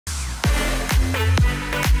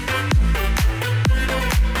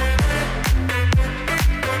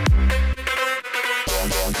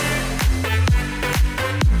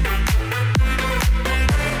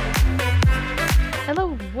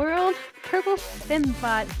purple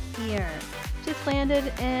FEMBOT here. Just landed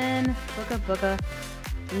in Booga Booga.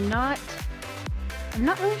 I'm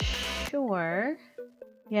not really sure.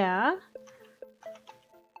 Yeah.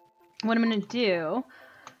 What I'm gonna do,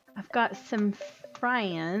 I've got some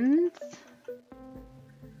friends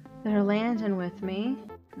that are landing with me.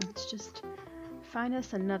 Let's just find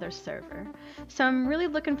us another server. So I'm really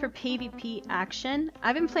looking for PvP action.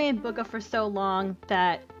 I've been playing Booga for so long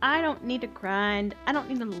that I don't need to grind. I don't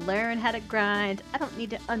need to learn how to grind. I don't need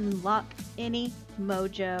to unlock any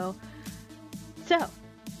mojo. So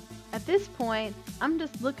at this point, I'm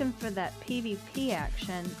just looking for that PvP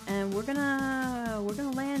action, and we're gonna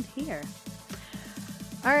land here.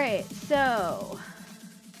 All right, so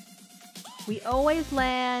we always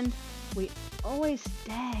land. We always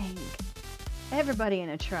dang. Everybody in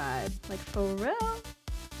a tribe. Like for real?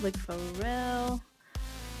 Like for real?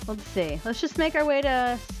 Let's see. Let's just make our way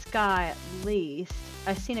to Sky at least.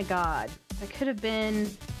 I seen a god. That could have been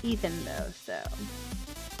Ethan though, so.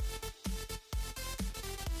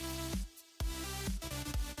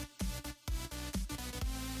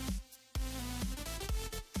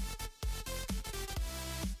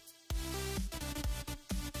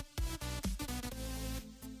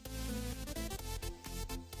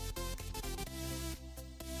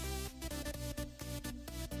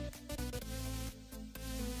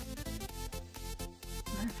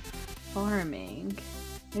 Farming.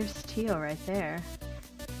 There's teal right there.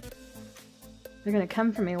 They're gonna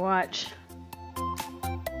come for me, watch.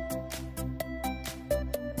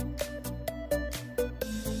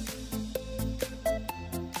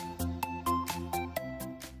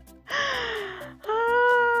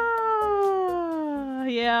 Oh,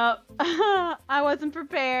 yeah. I wasn't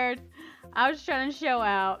prepared. I was trying to show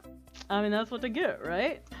out. I mean, that's what they get,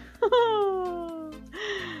 right?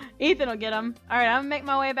 Ethan will get him. All right, I'm gonna make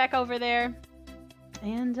my way back over there,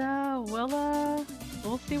 and we'll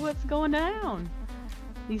see what's going down.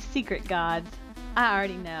 These secret gods, I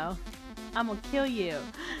already know. I'm gonna kill you.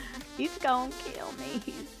 He's gonna kill me,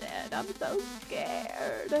 he said. I'm so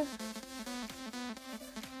scared.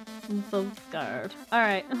 I'm so scared. All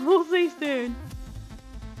right, we'll see soon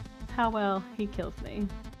how well he kills me.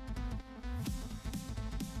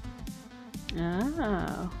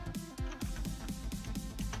 Oh.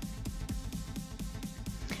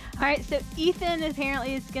 Alright, so Ethan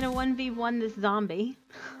apparently is gonna 1v1 this zombie.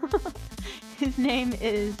 His name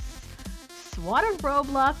is SWAT of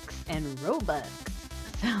Roblox and Robux.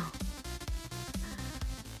 So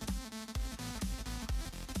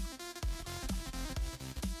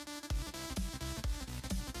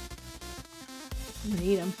I'm gonna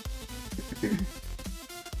eat him.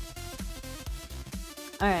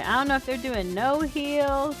 Alright, I don't know if they're doing no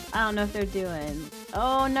heals. I don't know if they're doing...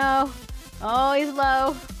 Oh no! Oh, he's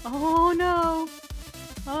low. Oh no.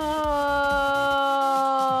 Oh.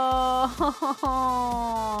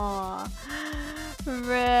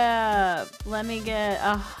 Rip. Let me get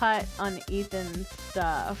a hut on Ethan's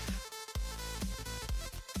stuff.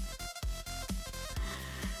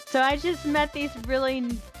 So I just met these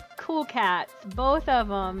really cool cats. Both of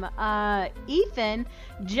them. Ethan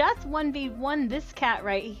just 1v1 this cat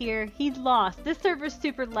right here. He lost. This server's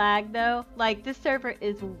super lag though. Like this server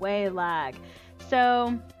is way lag.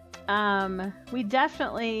 So we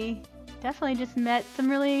definitely just met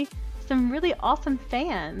some really awesome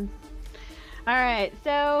fans. All right,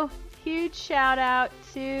 so huge shout out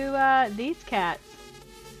to these cats.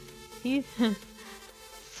 He's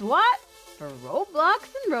SWAT for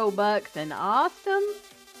Roblox and Robux and awesome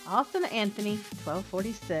Anthony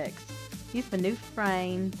 1246. He's my new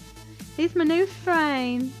friend. He's my new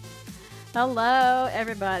friend. Hello,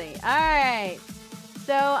 everybody. All right.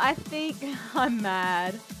 So I think I'm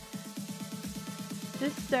mad.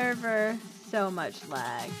 This server, so much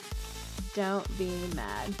lag. Don't be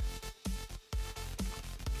mad.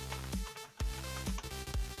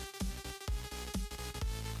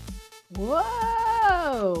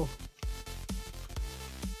 Whoa!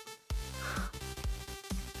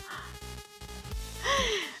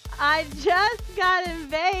 I just got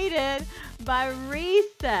invaded by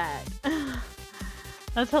Reset.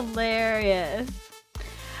 That's hilarious.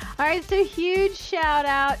 Alright, so huge shout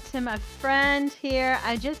out to my friend here.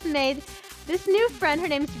 I just made this new friend. Her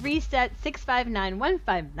name's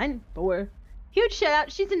Reset6591594. Huge shout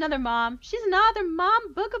out. She's another mom. She's another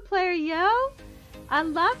mom Booga player, yo. I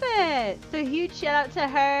love it. So huge shout out to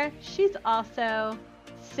her. She's also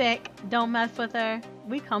sick. Don't mess with her.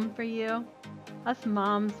 We come for you. Us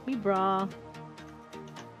moms, we brawl.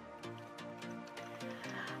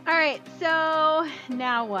 Alright, so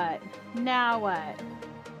now what? Now what?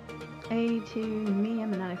 82, me,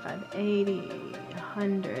 I'm a 95, 80.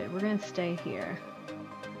 100. We're gonna stay here.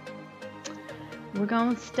 We're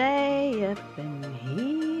gonna stay up in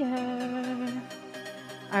here.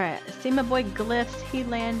 Alright, see my boy Glyphs. He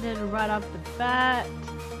landed right off the bat.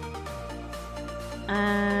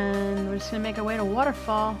 And we're just gonna make our way to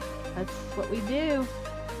Waterfall. That's what we do.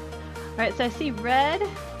 Alright, so I see red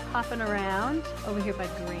hopping around over here by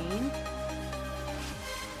green.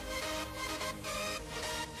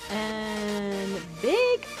 And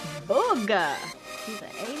Big Booga. He's an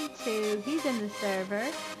 82. He's in the server.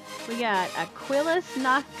 We got Aquilas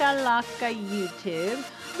Nakalaka YouTube.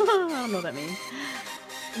 I don't know what that means.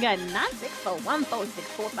 We got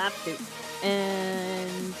 964146452.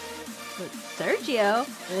 And Sergio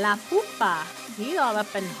La Pupa. He's all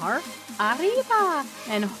up in her. Arriba.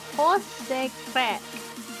 And Jose Crack.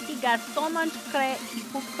 He got so much crack, he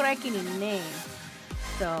put crack in his name.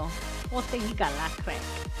 So, Jose, he got la crack.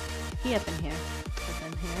 He up in here. Up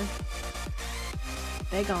in here.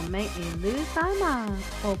 They gonna make me lose my mind.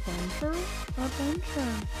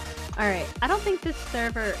 Alright, I don't think this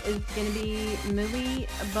server is gonna be muy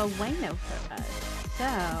bueno for us. So...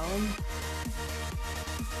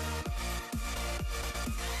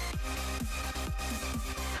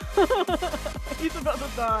 he's about to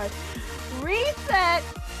die. Reset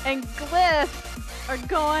and Glyphs are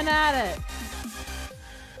going at it.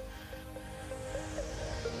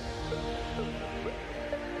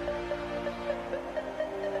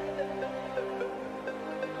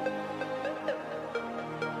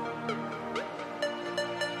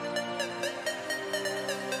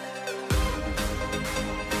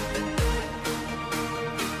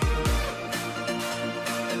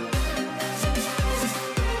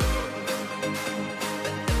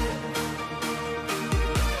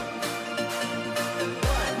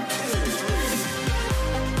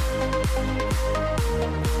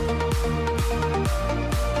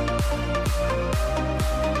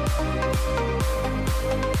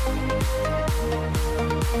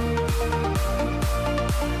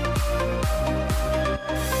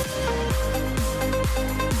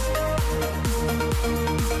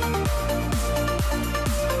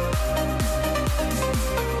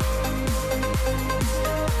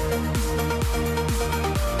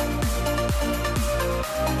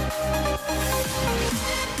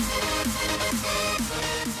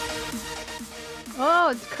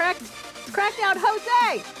 Oh, it's cracked. It's cracked out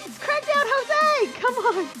Jose. It's cracked out Jose. Come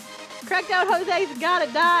on. Cracked out Jose's gotta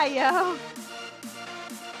die, yo.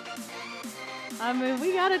 I mean,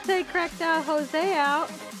 we gotta take cracked out Jose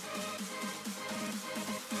out.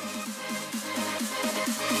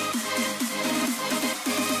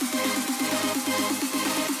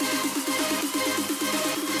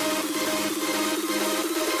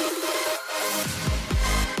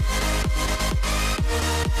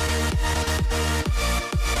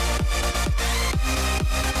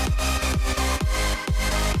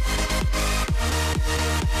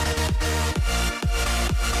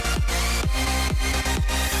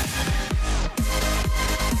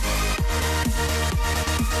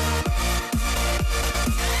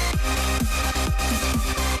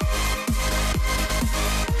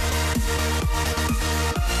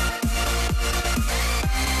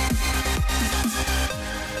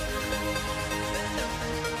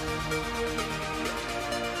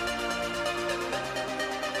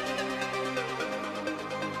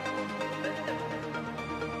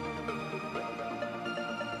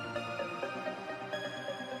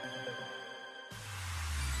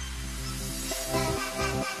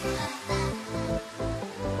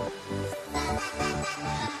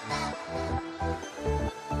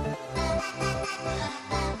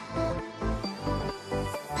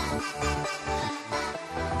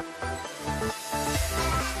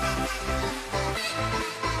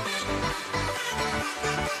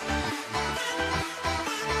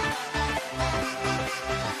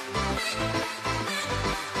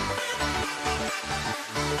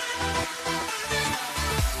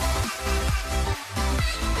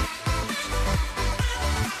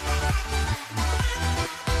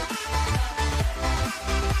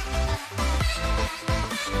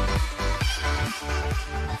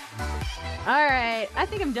 Alright, I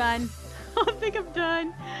think I'm done. I think I'm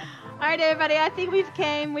done. Alright, everybody, I think we've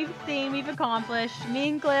seen, we've accomplished. Me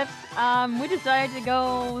and Glyphs, we decided to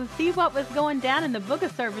go see what was going down in the Booga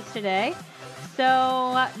servers today.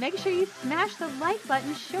 So, make sure you smash the like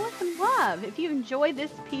button, show us some love. If you enjoyed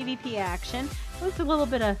this PvP action, it was a little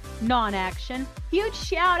bit of non-action. Huge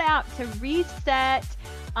shout out to Reset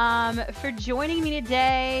for joining me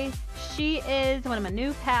today. She is one of my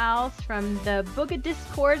new pals from the Booga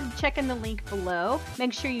Discord. Check in the link below.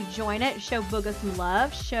 Make sure you join it. Show Booga some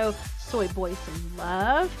love. Show Soy Boy some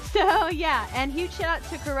love. So yeah, and huge shout out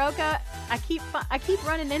to Kuroka. I keep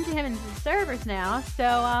running into him in the servers now. So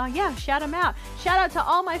yeah, shout him out. Shout out to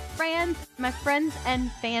all my friends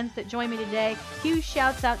and fans that joined me today. Huge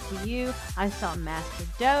shouts out to you. I saw Master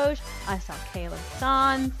Doge. I saw Caleb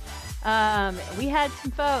Sans. We had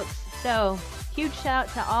some folks. So huge shout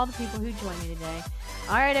out to all the people who joined me today.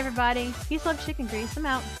 All right, everybody. Peace, love, chicken grease. I'm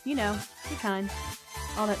out. You know, be kind.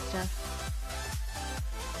 All that stuff.